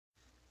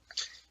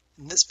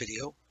In this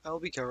video, I will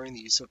be covering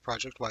the use of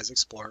ProjectWise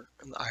Explorer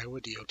in the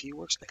Iowa DOT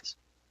workspace.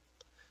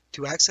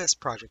 To access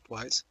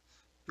ProjectWise,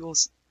 you will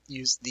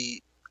use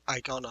the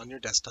icon on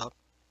your desktop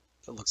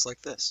that looks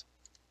like this.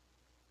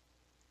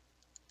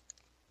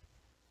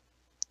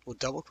 We'll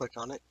double-click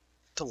on it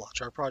to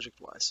launch our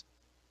ProjectWise.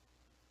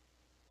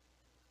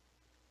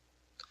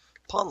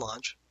 Upon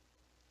launch,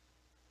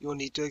 you will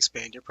need to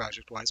expand your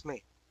ProjectWise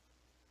main.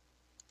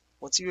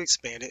 Once you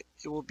expand it,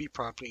 it will be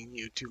prompting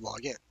you to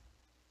log in.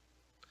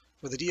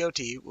 For the DOT,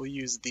 we'll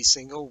use the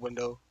single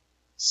window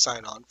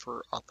sign-on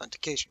for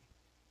authentication.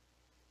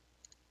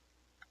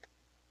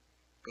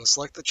 You'll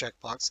select the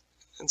checkbox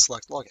and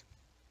select Login.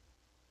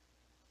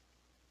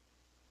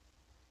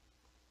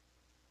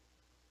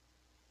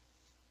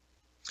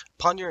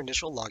 Upon your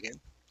initial login,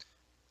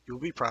 you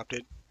will be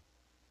prompted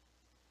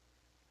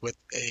with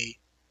a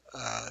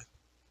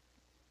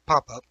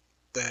pop-up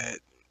that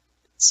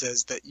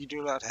says that you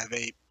do not have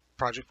a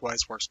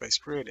ProjectWise Workspace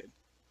created.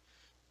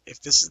 If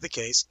this is the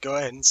case, go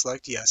ahead and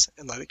select Yes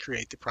and let it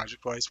create the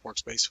ProjectWise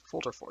Workspace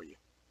folder for you.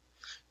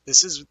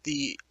 This is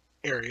the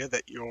area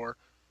that your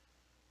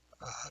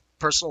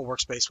personal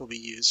workspace will be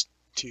used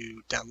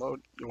to download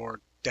your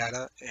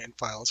data and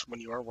files when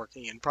you are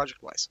working in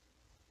ProjectWise.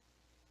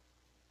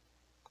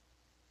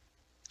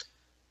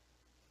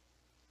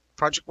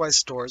 ProjectWise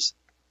stores,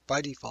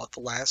 by default, the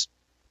last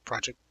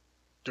project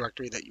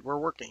directory that you were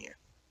working in.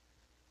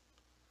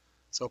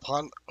 So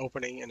upon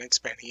opening and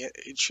expanding it,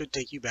 it should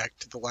take you back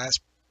to the last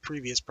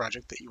previous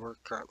project that you were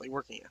currently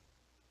working in.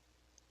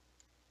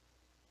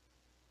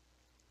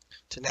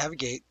 To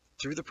navigate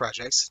through the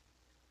projects,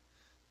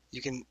 you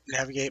can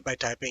navigate by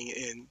typing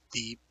in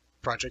the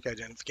project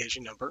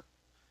identification number.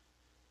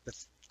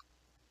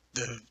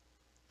 The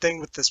thing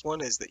with this one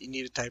is that you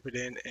need to type it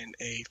in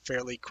a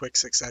fairly quick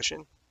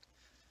succession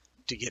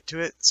to get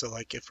to it. So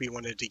like if we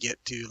wanted to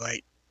get to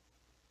like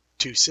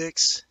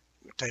 2.6,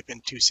 we'll type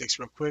in 2.6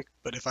 real quick,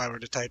 but if I were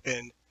to type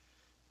in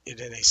it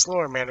in a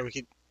slower manner,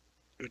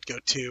 it would go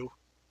 2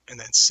 and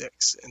then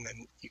 6, and then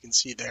you can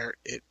see there,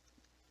 it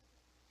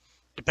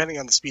depending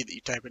on the speed that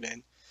you type it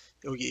in,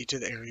 it will get you to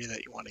the area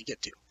that you want to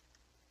get to.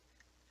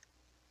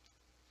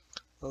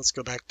 Let's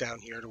go back down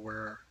here to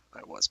where I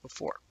was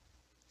before.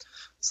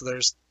 So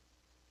there's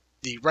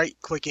the right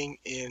clicking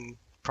in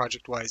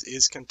ProjectWise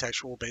is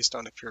contextual based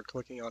on if you're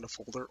clicking on a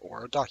folder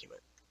or a document.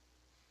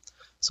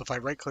 So if I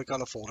right click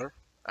on a folder,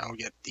 I'll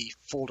get the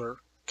folder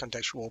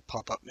contextual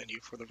pop-up menu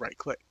for the right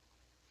click.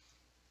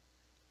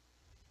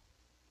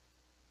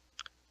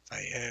 If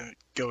I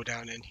go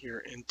down in here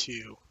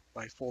into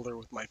my folder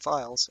with my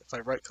files, if I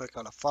right click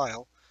on a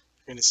file,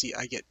 you're going to see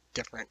I get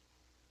different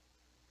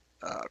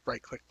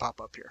right click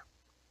pop-up here.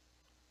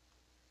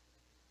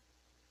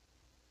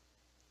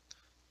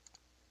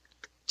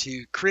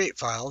 To create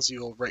files,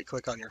 you'll right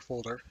click on your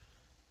folder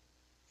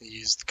and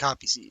use the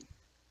copy seed.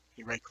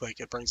 You right click,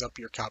 it brings up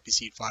your copy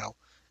seed file,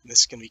 and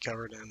this can be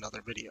covered in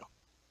another video.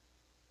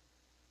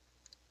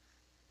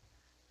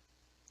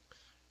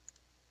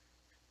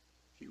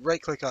 If you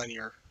right click on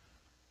your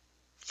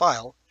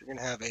file, you're going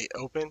to have a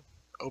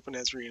open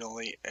as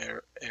read-only,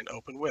 and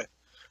open with.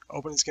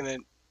 Open is going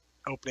to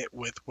open it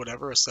with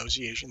whatever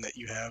association that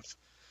you have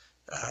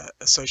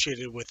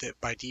associated with it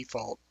by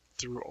default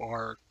through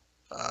our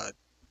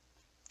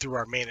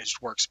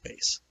managed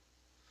workspace.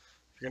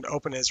 If you're going to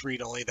open as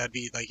read-only, that'd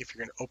be like if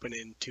you're going to open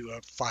into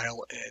a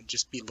file and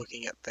just be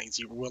looking at things.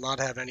 You will not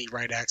have any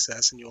write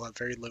access, and you'll have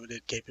very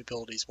limited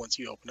capabilities once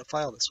you open a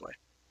file this way.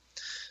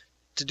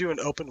 To do an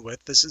open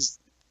with, this is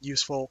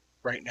useful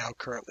right now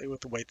currently with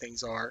the way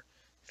things are.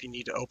 If you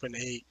need to open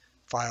a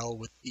file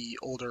with the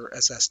older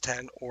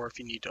SS10, or if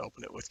you need to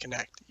open it with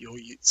Connect, you'll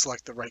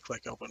select the right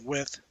click open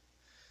with,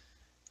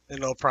 and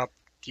it'll prompt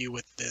you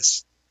with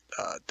this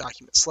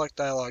document select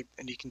dialog,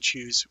 and you can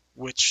choose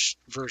which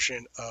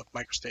version of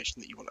MicroStation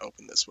that you want to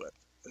open this with.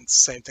 And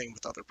it's the same thing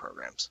with other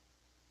programs.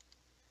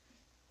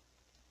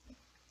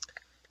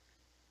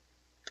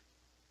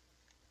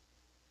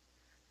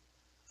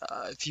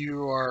 If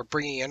you are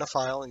bringing in a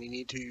file and you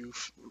need to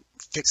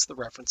fix the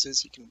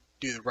references, you can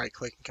do the right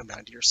click and come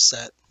down to your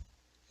set.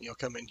 You'll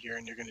come in here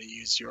and you're going to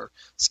use your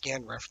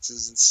scan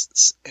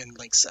references and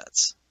link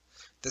sets.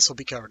 This will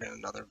be covered in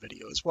another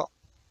video as well.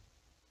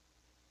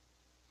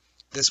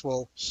 This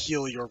will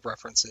heal your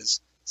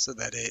references so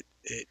that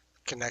it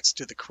connects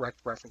to the correct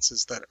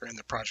references that are in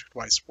the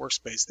ProjectWise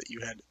workspace that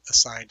you had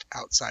assigned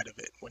outside of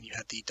it when you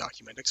had the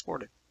document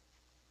exported.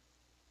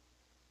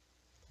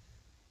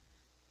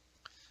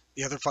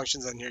 The other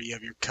functions on here, you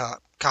have your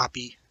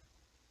copy,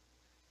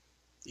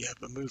 you have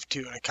a move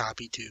to and a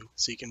copy to,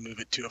 so you can move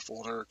it to a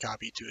folder or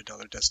copy to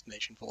another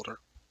destination folder.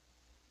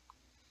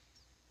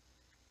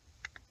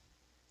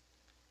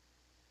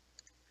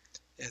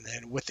 And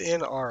then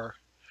within our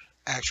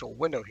actual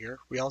window here,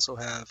 we also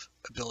have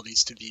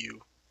abilities to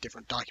view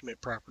different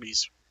document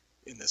properties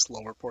in this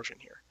lower portion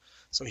here.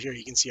 So here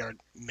you can see our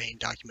main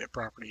document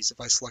properties. If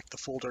I select the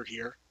folder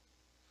here,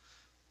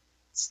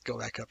 let's go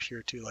back up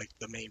here to like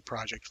the main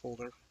project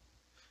folder.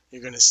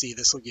 You're going to see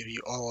this will give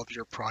you all of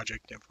your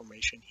project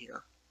information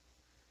here.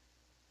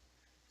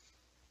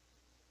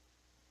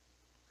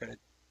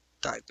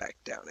 dive back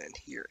down in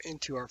here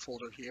into our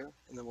folder here,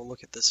 and then we'll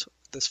look at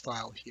this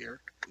file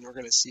here, and we're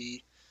going to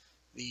see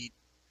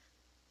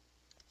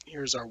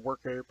here's our work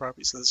area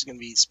property. So this is going to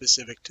be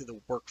specific to the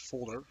work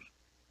folder.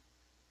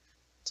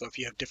 So if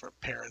you have different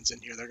parents in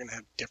here, they're going to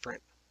have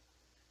different.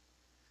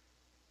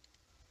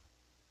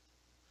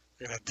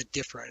 They're going to have the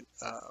different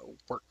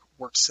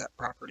work set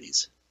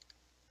properties.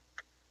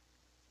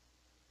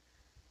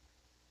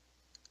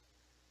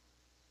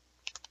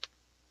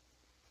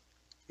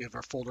 We have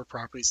our folder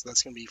properties, so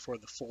that's going to be for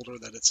the folder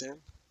that it's in.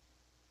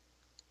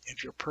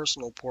 If your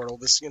personal portal,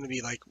 this is going to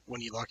be like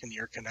when you log into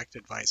your Connect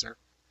Advisor.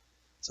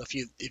 So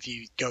if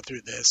you go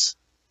through this,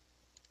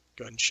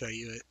 go ahead and show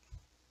you it.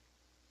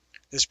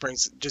 This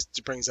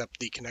brings up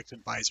the Connect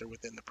Advisor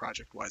within the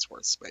ProjectWise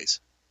Workspace.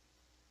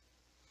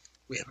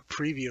 We have a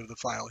preview of the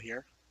file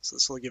here, so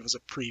this will give us a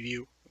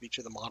preview of each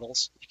of the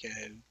models. You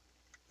can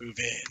move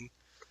in,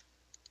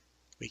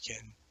 we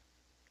can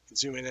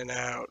zoom in and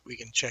out, we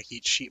can check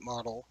each sheet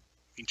model,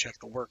 we can check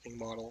the working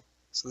model.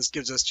 So this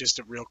gives us just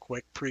a real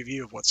quick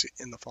preview of what's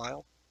in the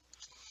file.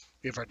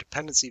 We have our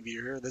dependency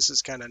view here. This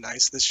is kind of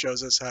nice. This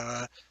shows us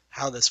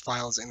how this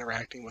file is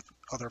interacting with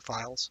other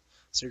files.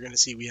 So you're going to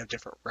see we have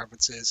different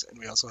references, and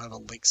we also have a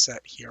link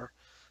set here.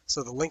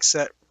 So the link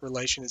set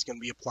relation is going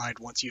to be applied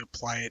once you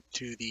apply it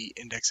to the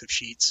index of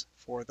sheets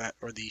for that,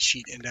 or the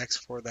sheet index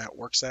for that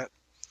work set.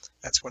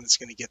 That's when it's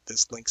going to get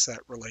this link set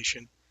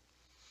relation.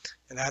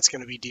 And that's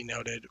going to be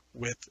denoted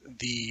with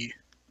the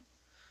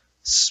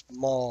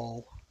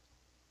small,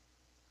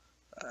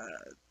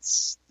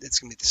 it's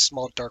going to be the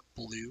small dark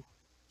blue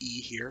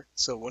E here.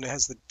 So when it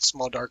has the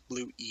small dark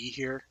blue E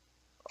here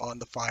on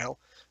the file,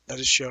 that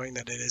is showing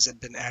that it has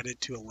been added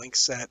to a link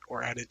set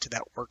or added to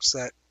that work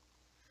set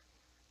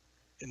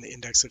in the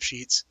index of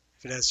sheets.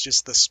 If it has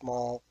just the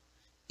small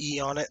E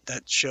on it,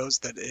 that shows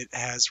that it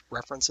has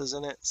references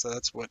in it. So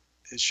that's what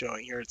is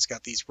showing here. It's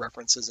got these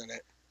references in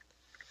it.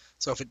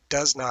 So if it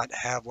does not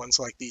have ones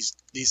like these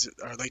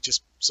are like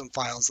just some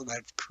files that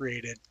I've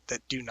created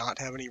that do not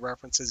have any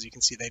references. You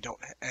can see they don't,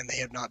 and they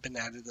have not been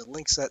added to the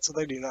link set, so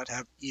they do not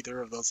have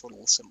either of those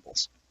little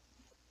symbols.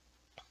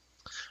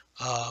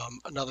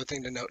 Another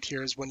thing to note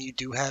here is when you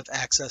do have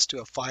access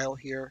to a file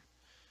here,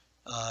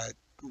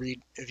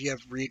 if you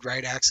have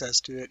read-write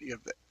access to it, you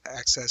have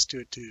access to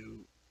it to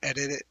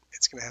edit it.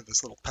 It's going to have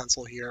this little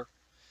pencil here.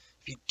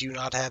 If you do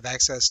not have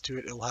access to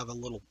it, it'll have a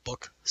little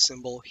book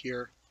symbol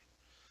here,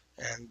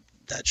 and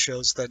that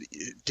shows that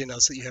it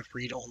denotes that you have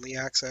read-only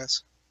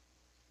access.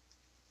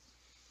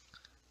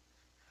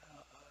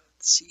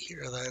 Let's see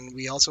here. Then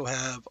we also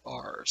have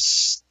our,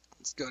 let's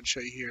go and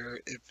show you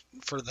here, if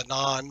for the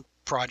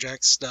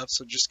non-project stuff,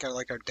 so just kind of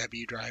like our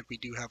W drive, we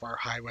do have our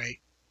highway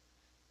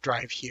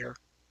drive here.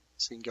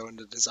 So you can go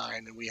into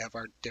design, and we have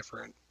our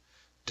different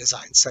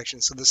design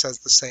sections. So this has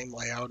the same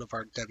layout of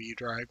our W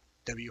drive,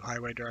 W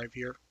highway drive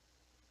here.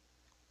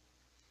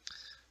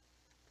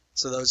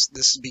 So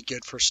this would be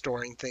good for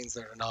storing things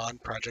that are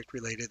non-project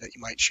related that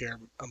you might share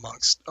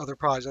amongst other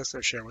projects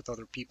or share with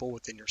other people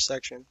within your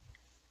section.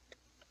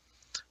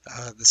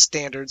 The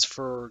standards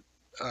for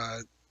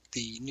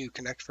the new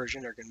Connect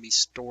version are going to be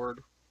stored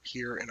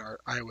here in our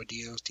Iowa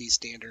DOT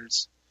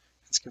standards.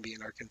 It's going to be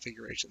in our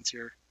configurations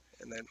here.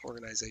 And then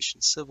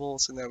organization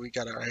civils, and then we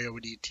got our Iowa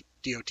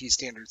DOT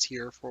standards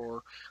here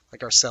for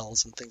like our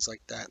cells and things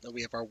like that. And then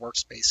we have our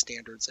workspace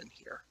standards in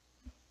here.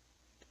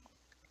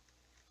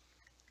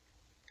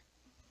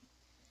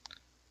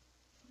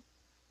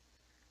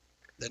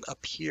 Then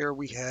up here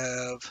we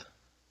have,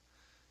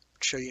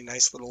 show you a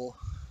nice little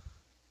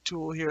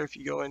tool here. If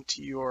you go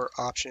into your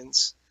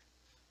options,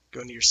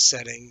 go into your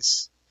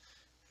settings,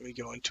 and we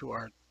go into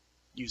our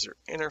user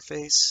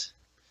interface.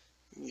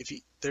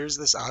 There's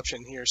this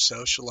option here,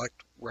 so select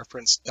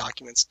reference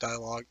documents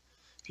dialog.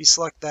 If you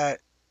select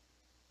that,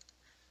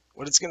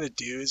 what it's going to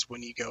do is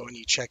when you go and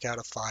you check out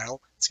a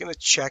file, it's going to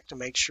check to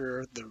make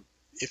sure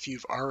if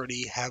you've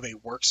already have a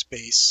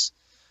workspace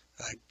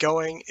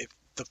going, if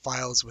the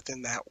files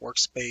within that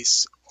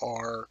workspace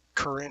are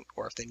current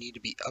or if they need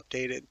to be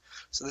updated.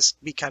 So this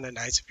would be kind of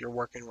nice if you're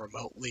working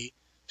remotely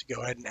to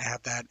go ahead and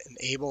have that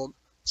enabled.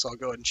 So I'll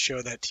go ahead and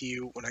show that to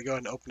you when I go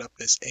ahead and open up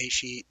this A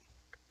sheet.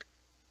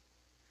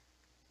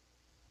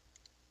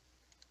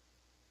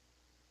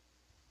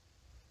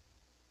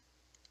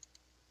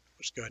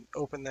 Just go ahead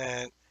and open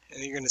that,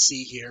 and you're going to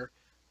see here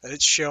that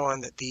it's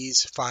showing that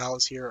these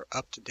files here are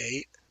up to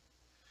date.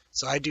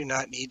 So I do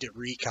not need to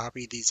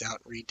recopy these out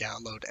and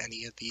re-download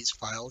any of these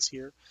files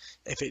here.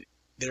 If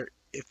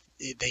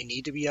they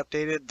need to be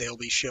updated, they'll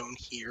be shown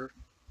here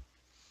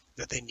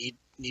that they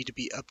need to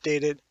be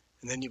updated.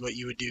 And then what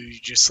you would do, you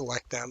just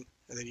select them,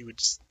 and then you would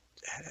just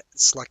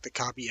select the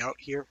copy out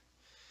here,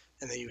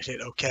 and then you would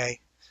hit OK,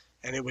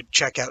 and it would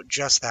check out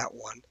just that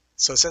one.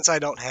 So since I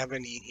don't have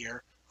any in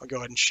here, I'll go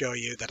ahead and show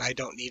you that I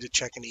don't need to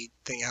check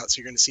anything out. So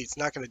you're going to see it's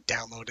not going to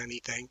download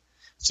anything.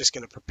 It's just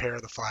going to prepare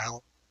the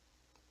file.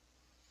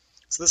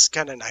 So this is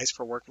kind of nice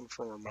for working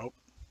from remote.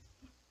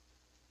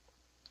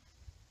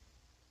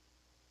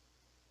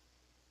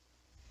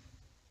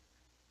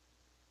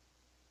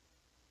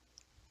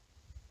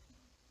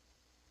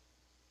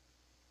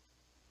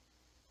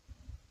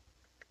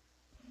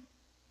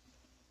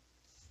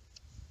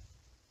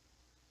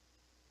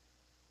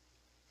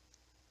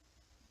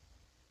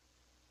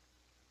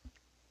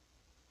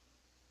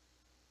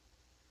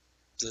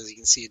 So as you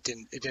can see, it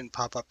didn't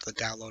pop up the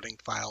downloading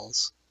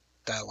files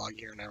dialog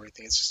here and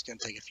everything. It's just going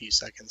to take a few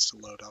seconds to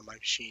load on my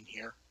machine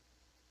here.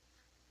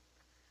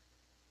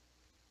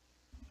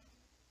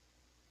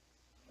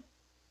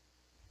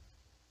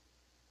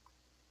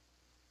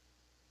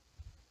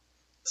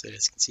 So as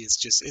you can see,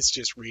 it's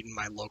just reading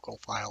my local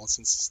file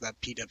since it's that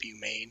pw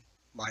main,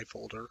 my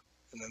folder,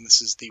 and then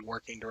this is the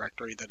working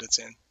directory that it's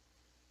in.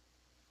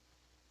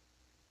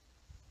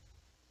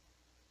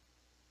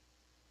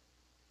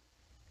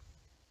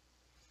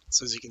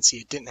 So as you can see,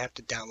 it didn't have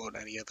to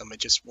download any of them. It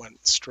just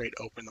went straight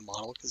open the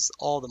model because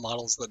all the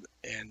models that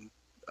and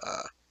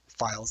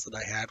files that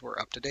I had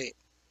were up to date.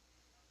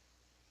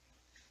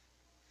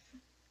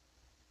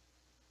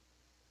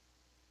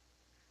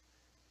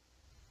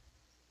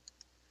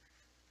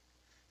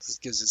 This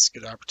gives us a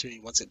good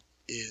opportunity. Once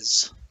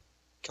it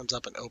comes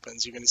up and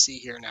opens, you're going to see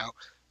here now,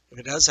 if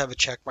it does have a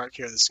check mark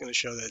here, this is going to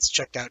show that it's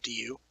checked out to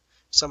you.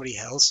 If somebody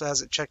else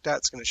has it checked out,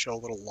 it's going to show a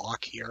little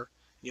lock here.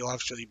 You'll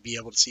actually be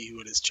able to see who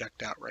it is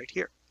checked out right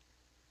here.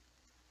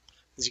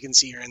 As you can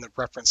see here in the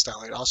reference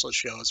dialog, it also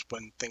shows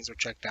when things are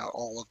checked out.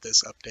 All of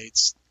this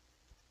updates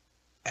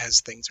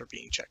as things are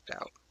being checked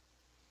out.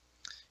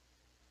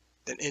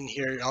 Then in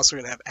here, you're also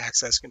going to have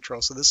access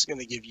control. So this is going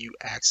to give you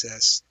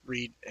access,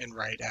 read and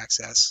write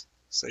access.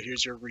 So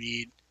here's your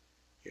read,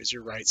 here's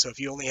your write. So if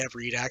you only have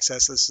read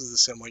access, this is the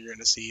symbol you're going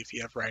to see. If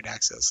you have write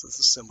access, this is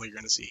the symbol you're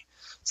going to see.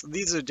 So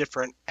these are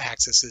different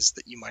accesses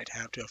that you might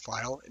have to a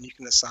file, and you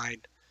can assign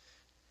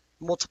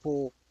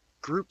multiple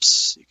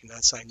groups. You can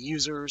assign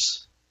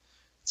users.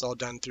 It's all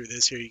done through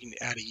this here. You can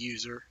add a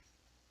user,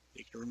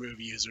 you can remove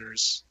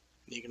users,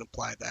 and you can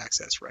apply the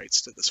access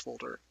rights to this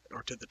folder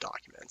or to the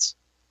documents.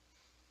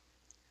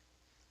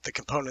 The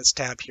components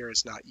tab here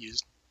is not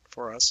used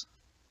for us.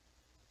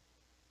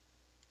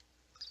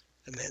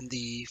 And then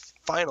the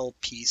final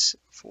piece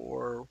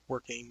for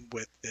working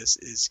with this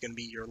is going to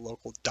be your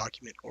local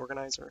document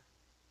organizer.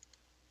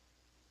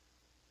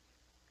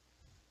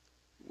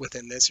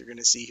 Within this, you're going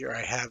to see here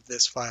I have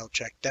this file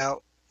checked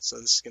out. So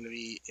this is going to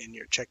be in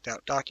your checked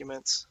out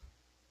documents.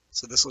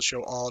 So this will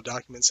show all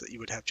documents that you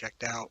would have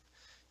checked out.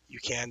 You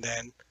can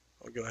then,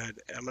 I'm going to go ahead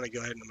and I'm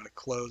going to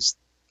close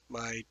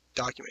my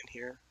document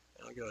here.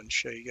 I'll go ahead and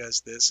show you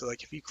guys this. So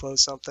like if you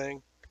close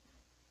something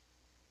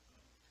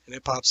and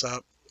it pops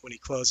up, when you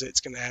close it,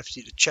 it's going to ask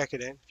you to check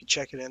it in. If you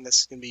check it in, this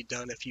is going to be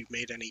done if you've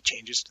made any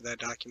changes to that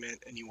document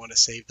and you want to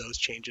save those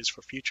changes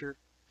for future.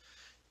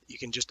 You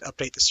can just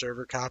update the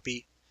server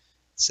copy.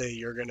 Say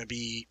you're going to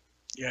be,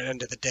 at the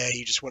end of the day,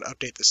 you just want to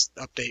update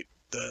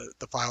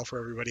the file for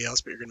everybody else,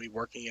 but you're going to be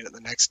working in it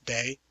the next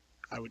day.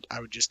 I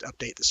would just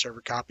update the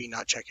server copy,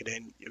 not check it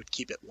in. It would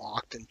keep it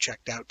locked and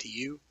checked out to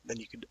you.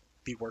 Then you could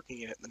be working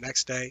in it the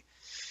next day.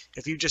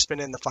 If you've just been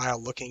in the file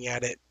looking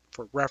at it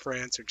for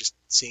reference or just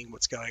seeing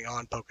what's going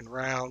on, poking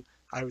around,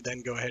 I would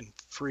then go ahead and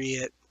free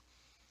it,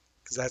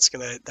 because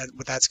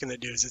what that's gonna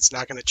do is it's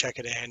not gonna check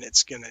it in.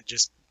 It's gonna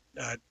just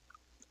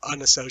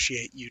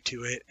unassociate you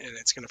to it, and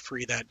it's gonna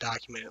free that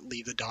document and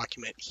leave the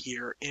document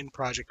here in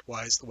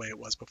ProjectWise the way it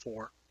was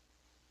before.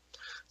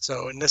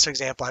 So in this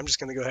example, I'm just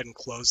gonna go ahead and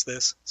close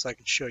this so I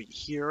can show you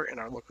here in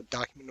our local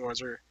document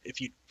organizer.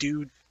 If you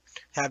do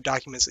have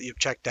documents that you've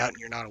checked out and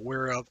you're not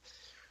aware of,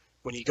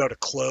 when you go to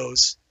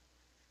close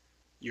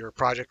your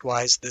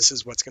ProjectWise, this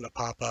is what's going to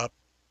pop up.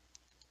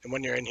 And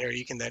when you're in here,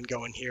 you can then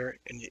go in here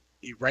and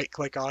you right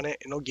click on it,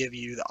 and it'll give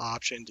you the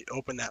option to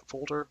open that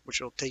folder, which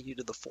will take you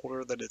to the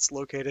folder that it's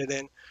located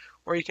in,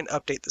 or you can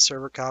update the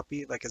server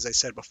copy. Like as I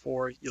said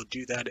before, you'll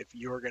do that if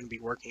you're going to be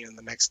working in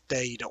the next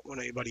day. You don't want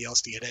anybody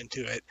else to get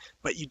into it,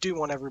 but you do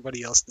want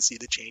everybody else to see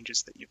the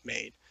changes that you've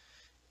made.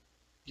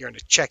 You're going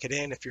to check it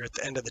in. If you're at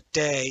the end of the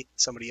day,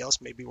 somebody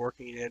else may be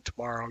working in it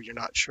tomorrow. You're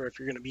not sure if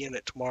you're going to be in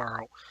it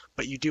tomorrow,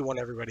 but you do want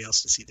everybody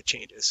else to see the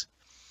changes.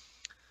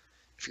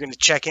 If you're going to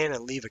check in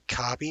and leave a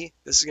copy,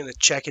 this is going to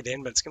check it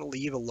in, but it's going to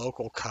leave a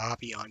local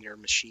copy on your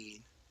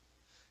machine.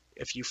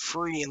 If you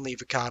free and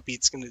leave a copy,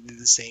 it's going to do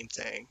the same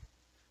thing.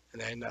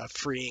 And then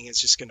freeing is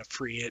just going to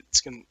free it. It's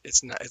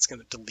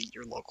going to delete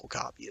your local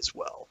copy as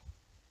well.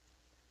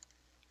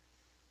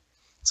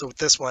 So with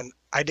this one,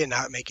 I did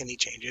not make any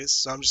changes,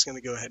 so I'm just going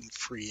to go ahead and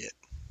free it.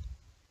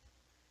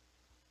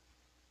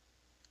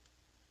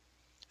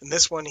 And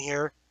this one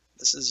here,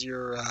 this is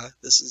your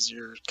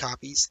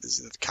copies. These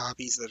are the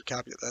copies that are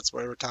copied. That's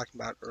what we were talking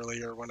about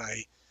earlier when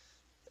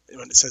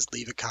it says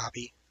leave a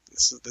copy.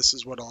 This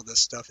is what all this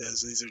stuff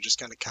is. These are just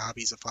kind of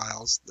copies of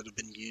files that have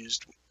been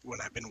used when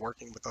I've been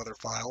working with other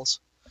files.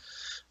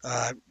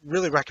 I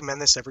really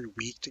recommend this every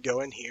week to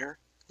go in here.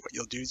 What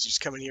you'll do is you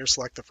just come in here,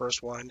 select the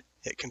first one,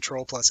 hit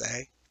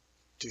Control+A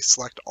to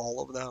select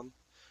all of them.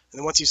 And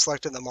then once you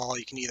selected them all,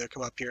 you can either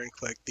come up here and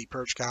click the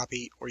purge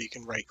copy, or you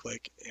can right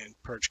click and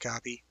purge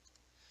copy.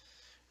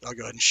 And I'll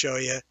go ahead and show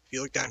you. If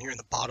you look down here in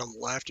the bottom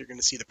left, you're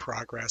going to see the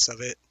progress of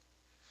it.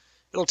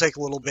 It'll take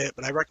a little bit,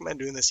 but I recommend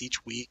doing this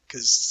each week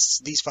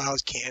because these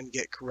files can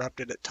get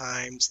corrupted at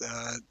times.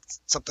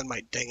 Something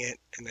might ding it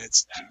and it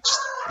just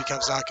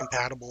becomes not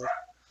compatible.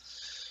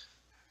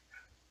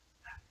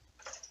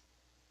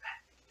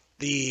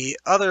 The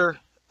other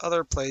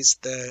other place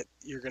that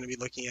you're going to be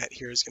looking at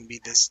here is going to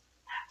be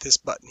this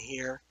button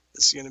here.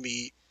 This is going to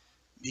be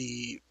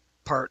the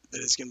part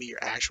that is going to be your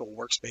actual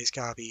workspace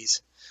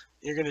copies.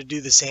 You're going to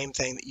do the same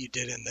thing that you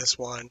did in this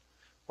one,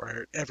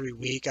 where every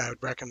week I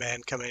would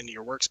recommend coming into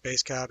your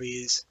workspace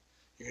copies.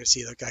 You're going to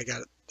see, look, I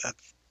got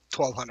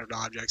 1,200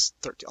 objects,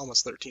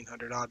 almost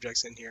 1,300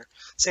 objects in here.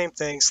 Same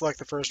thing, select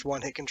the first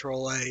one, hit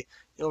Control A,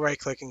 you'll right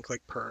click and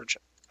click Purge.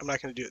 I'm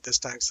not going to do it this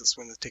time because this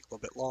one will take a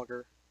little bit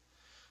longer.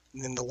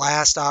 And then the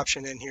last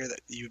option in here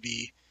that you'd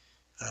be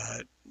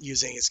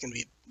using is going to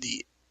be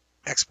the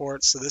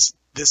export. So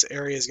this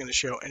area is going to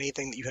show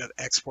anything that you have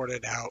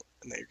exported out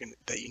and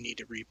that you need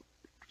to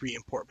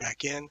re-import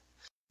back in.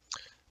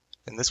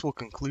 And this will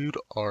conclude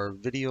our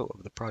video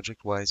of the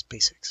ProjectWise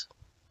basics.